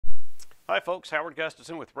Hi folks, Howard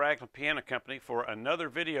Gustafson with Raglan Piano Company for another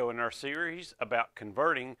video in our series about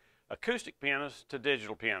converting acoustic pianos to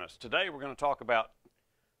digital pianos. Today we're going to talk about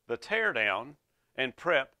the teardown and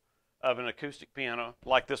prep of an acoustic piano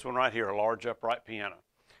like this one right here, a large upright piano.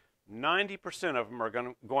 90% of them are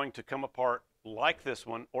going to come apart like this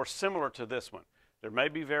one or similar to this one. There may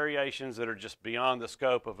be variations that are just beyond the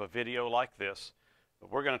scope of a video like this, but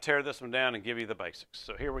we're going to tear this one down and give you the basics.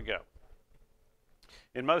 So here we go.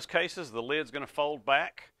 In most cases, the lid's going to fold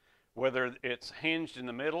back, whether it's hinged in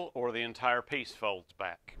the middle or the entire piece folds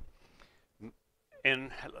back.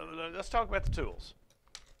 And let's talk about the tools.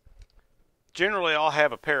 Generally, I'll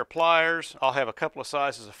have a pair of pliers. I'll have a couple of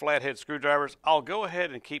sizes of flathead screwdrivers. I'll go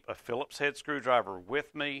ahead and keep a Phillips head screwdriver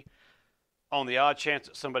with me on the odd chance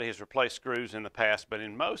that somebody has replaced screws in the past. But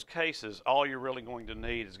in most cases, all you're really going to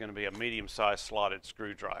need is going to be a medium-sized slotted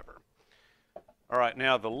screwdriver. All right,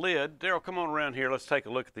 now the lid. Daryl, come on around here. Let's take a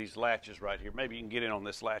look at these latches right here. Maybe you can get in on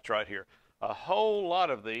this latch right here. A whole lot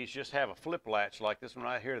of these just have a flip latch like this one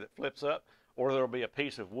right here that flips up, or there'll be a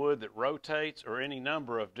piece of wood that rotates, or any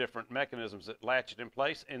number of different mechanisms that latch it in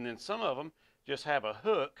place. And then some of them just have a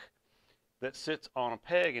hook that sits on a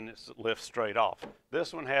peg and it lifts straight off.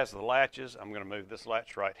 This one has the latches. I'm going to move this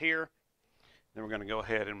latch right here. Then we're going to go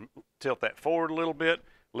ahead and tilt that forward a little bit,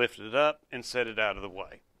 lift it up, and set it out of the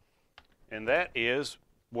way. And that is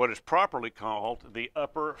what is properly called the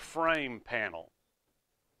upper frame panel,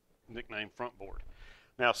 nicknamed front board.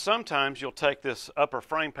 Now sometimes you'll take this upper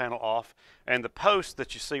frame panel off, and the post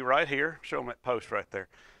that you see right here, show them that post right there,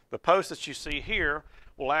 the post that you see here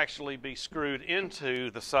will actually be screwed into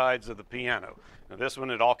the sides of the piano. Now this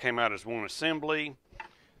one, it all came out as one assembly,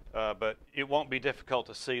 but it won't be difficult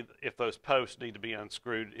to see if those posts need to be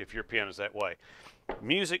unscrewed if your piano's that way.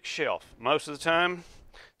 Music shelf, most of the time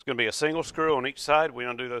it's going to be a single screw on each side. We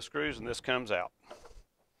undo those screws and this comes out.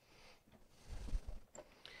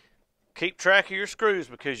 Keep track of your screws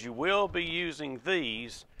because you will be using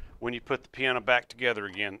these when you put the piano back together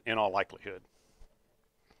again, in all likelihood.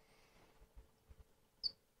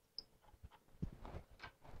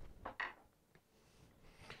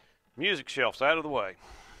 Music shelf's out of the way.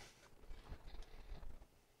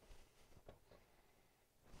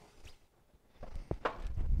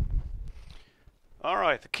 All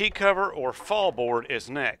right, the key cover or fall board is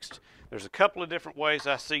next. There's a couple of different ways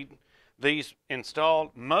I see these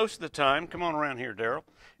installed. Most of the time, come on around here, Daryl,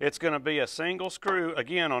 it's going to be a single screw,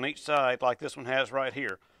 again, on each side like this one has right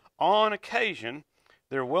here. On occasion,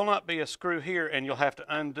 there will not be a screw here and you'll have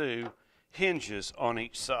to undo hinges on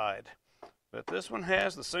each side. But this one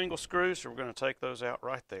has the single screws, so we're going to take those out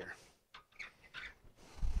right there.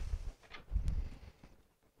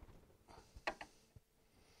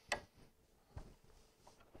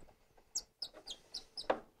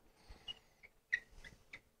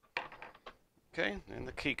 Okay, and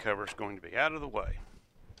the key cover is going to be out of the way.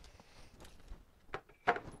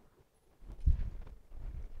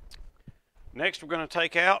 Next, we're going to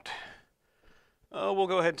take out, we'll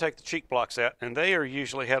go ahead and take the cheek blocks out, and they are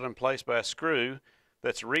usually held in place by a screw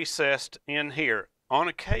that's recessed in here. On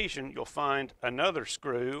occasion, you'll find another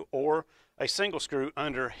screw or a single screw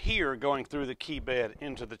under here going through the key bed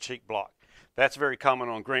into the cheek block. That's very common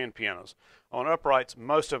on grand pianos. On uprights,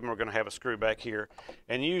 most of them are going to have a screw back here,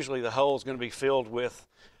 and usually the hole is going to be filled with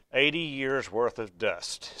 80 years worth of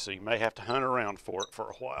dust, so you may have to hunt around for it for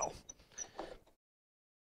a while.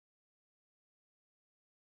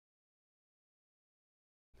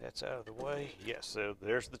 That's out of the way. Yes, so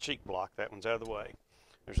there's the cheek block. That one's out of the way.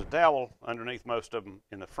 There's a dowel underneath most of them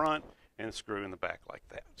in the front and a screw in the back like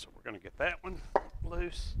that. So we're going to get that one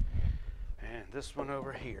loose, and this one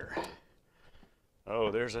over here.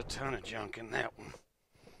 Oh, there's a ton of junk in that one.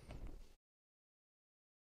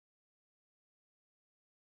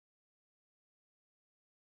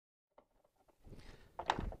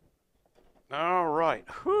 All right,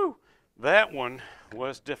 whew, that one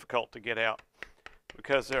was difficult to get out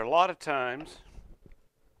because there are a lot of times,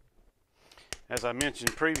 as I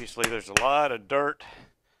mentioned previously, there's a lot of dirt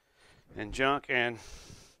and junk, and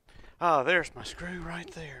there's my screw right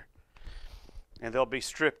there. And they'll be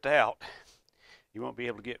stripped out. You won't be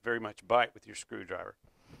able to get very much bite with your screwdriver.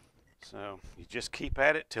 So you just keep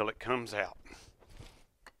at it till it comes out.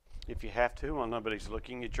 If you have to, while nobody's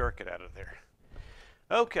looking, you jerk it out of there.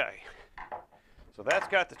 Okay, so that's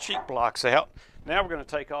got the cheek blocks out. Now we're going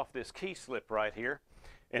to take off this key slip right here.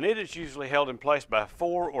 And it is usually held in place by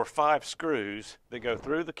 4 or 5 screws that go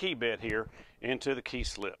through the key bed here into the key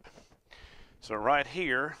slip. So right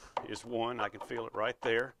here is one. I can feel it right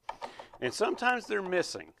there. And sometimes they're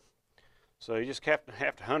missing. So you just have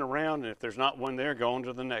to hunt around, and if there's not one there, go on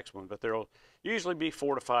to the next one. But there'll usually be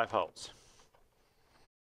 4 to 5 holes.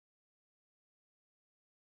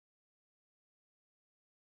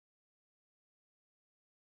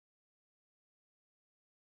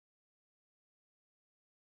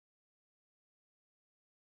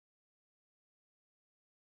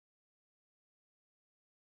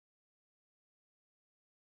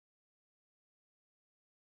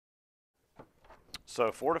 So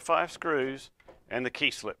 4 to 5 screws and the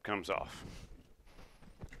key slip comes off.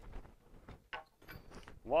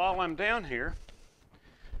 While I'm down here,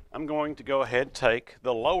 I'm going to go ahead and take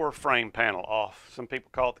the lower frame panel off. Some people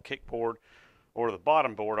call it the kick board or the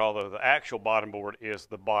bottom board, although the actual bottom board is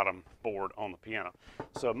the bottom board on the piano.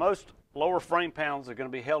 So most lower frame panels are going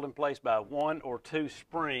to be held in place by 1 or 2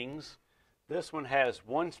 springs. This one has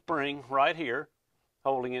 1 spring right here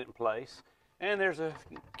holding it in place. And there's a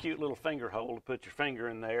cute little finger hole to put your finger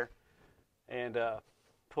in there and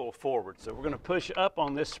pull forward. So we're going to push up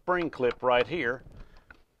on this spring clip right here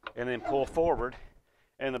and then pull forward.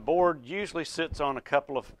 And the board usually sits on a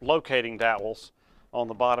couple of locating dowels on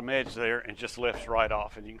the bottom edge there and just lifts right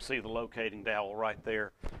off. And you can see the locating dowel right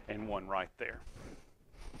there and one right there.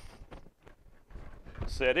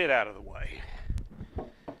 Set it out of the way.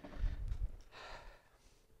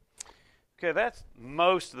 Okay, that's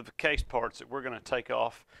most of the case parts that we're going to take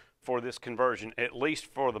off for this conversion, at least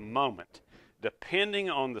for the moment. Depending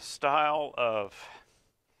on the style of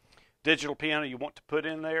digital piano you want to put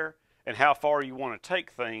in there and how far you want to take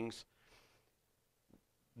things,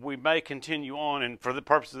 we may continue on, and for the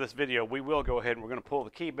purpose of this video, we will go ahead and we're going to pull the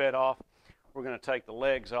key bed off, we're going to take the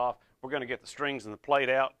legs off, we're going to get the strings and the plate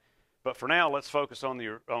out, but for now, let's focus on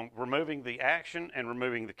removing the action and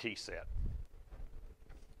removing the key set.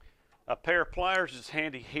 A pair of pliers is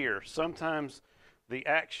handy here. Sometimes the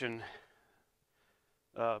action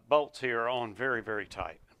bolts here are on very, very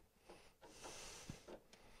tight.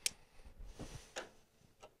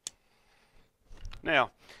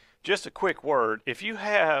 Now, just a quick word. If you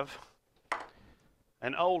have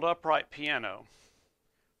an old upright piano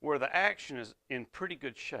where the action is in pretty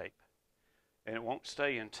good shape and it won't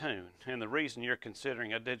stay in tune, and the reason you're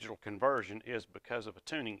considering a digital conversion is because of a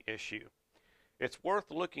tuning issue, it's worth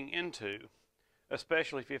looking into,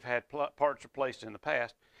 especially if you've had parts replaced in the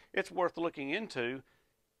past, it's worth looking into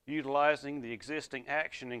utilizing the existing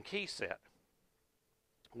action and key set.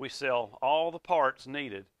 We sell all the parts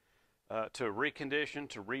needed to recondition,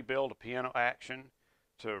 to rebuild a piano action,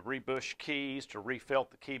 to rebush keys, to refelt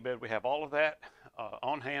the key bed. We have all of that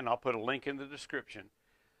on hand. I'll put a link in the description.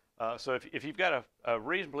 So if you've got a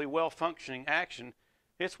reasonably well-functioning action,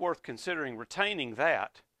 it's worth considering retaining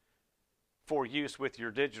that for use with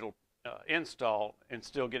your digital install and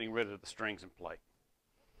still getting rid of the strings and plate.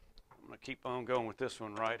 I'm going to keep on going with this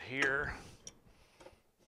one right here.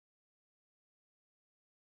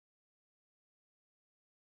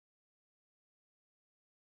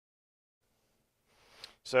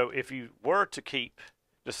 So if you were to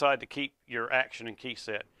decide to keep your action and key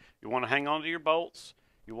set, you want to hang on to your bolts,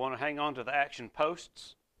 you want to hang on to the action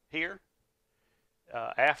posts here.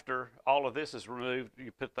 After all of this is removed,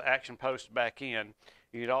 you put the action post back in.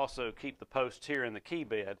 You'd also keep the posts here in the key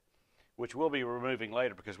bed, which we'll be removing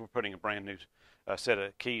later because we're putting a brand new set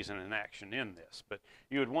of keys and an action in this. But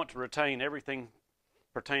you would want to retain everything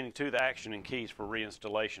pertaining to the action and keys for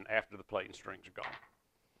reinstallation after the plate and strings are gone.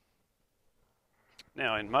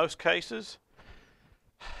 Now, in most cases,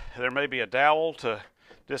 there may be a dowel to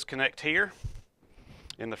disconnect here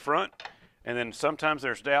in the front, and then sometimes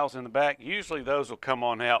there's dowels in the back. Usually those will come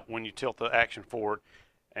on out when you tilt the action forward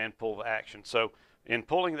and pull the action. So in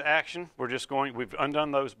pulling the action, we've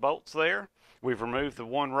undone those bolts there. We've removed the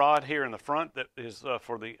one rod here in the front that is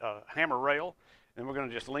for the hammer rail, and we're going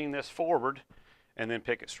to just lean this forward and then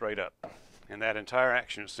pick it straight up. And that entire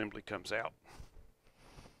action assembly comes out.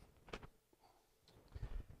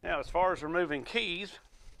 Now, as far as removing keys,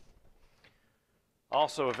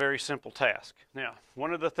 also a very simple task. Now,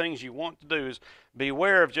 one of the things you want to do is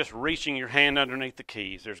beware of just reaching your hand underneath the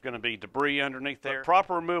keys. There's going to be debris underneath there.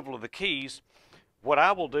 Proper removal of the keys, what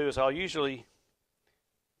I will do is I'll usually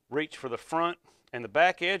reach for the front and the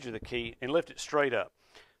back edge of the key and lift it straight up.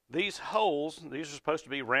 These holes, these are supposed to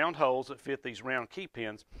be round holes that fit these round key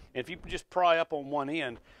pins. And if you just pry up on one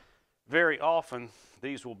end, very often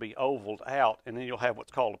these will be ovaled out, and then you'll have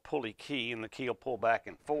what's called a pulley key, and the key will pull back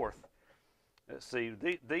and forth. Let's see,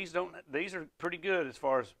 these are pretty good as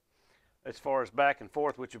far as back and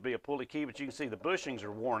forth, which would be a pulley key, but you can see the bushings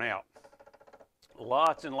are worn out.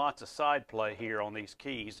 Lots and lots of side play here on these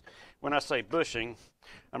keys. When I say bushing,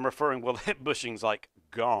 I'm referring, well, that bushing's like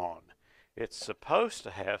gone. It's supposed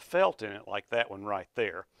to have felt in it like that one right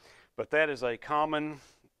there, but that is a common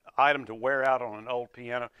item to wear out on an old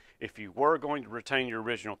piano. If you were going to retain your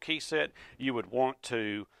original key set, you would want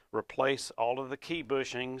to replace all of the key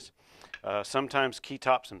bushings. Sometimes key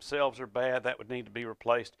tops themselves are bad. That would need to be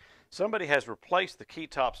replaced. Somebody has replaced the key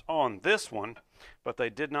tops on this one, but they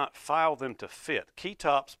did not file them to fit. Key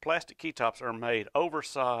tops, plastic key tops, are made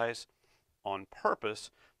oversized on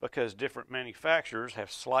purpose because different manufacturers have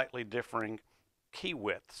slightly differing key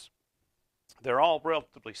widths. They're all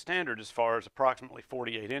relatively standard as far as approximately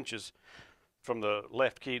 48 inches from the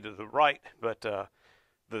left key to the right, but the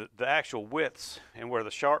actual widths and where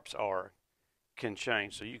the sharps are can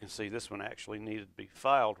change. So you can see this one actually needed to be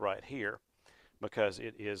filed right here because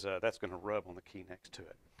it is that's going to rub on the key next to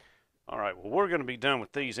it. All right, well, we're going to be done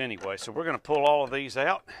with these anyway, so we're going to pull all of these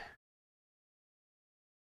out.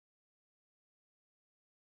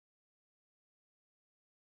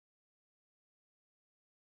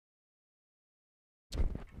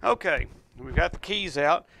 Okay, we've got the keys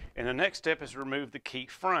out, and the next step is to remove the key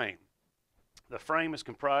frame. The frame is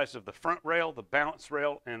comprised of the front rail, the balance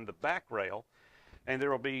rail, and the back rail, and there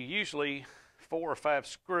will be usually 4 or 5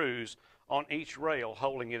 screws on each rail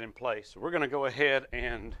holding it in place. So we're going to go ahead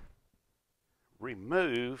and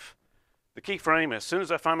remove the key frame as soon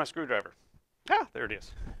as I find my screwdriver. Ah, there it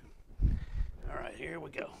is. All right, here we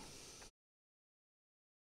go.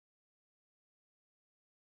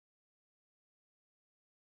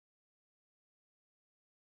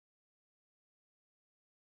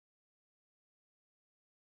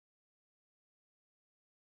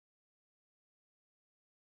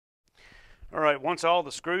 All right, once all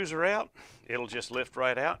the screws are out, it'll just lift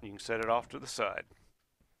right out and you can set it off to the side.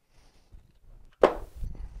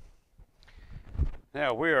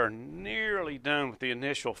 Now we are nearly done with the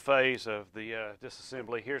initial phase of the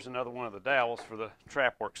disassembly. Here's another one of the dowels for the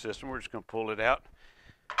trap work system. We're just going to pull it out,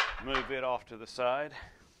 move it off to the side.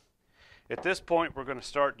 At this point, we're going to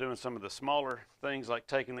start doing some of the smaller things like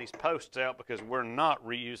taking these posts out because we're not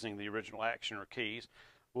reusing the original action or keys.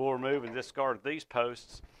 We'll remove and discard these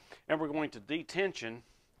posts, and we're going to detension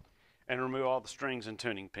and remove all the strings and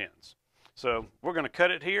tuning pins. So we're going to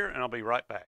cut it here, and I'll be right back.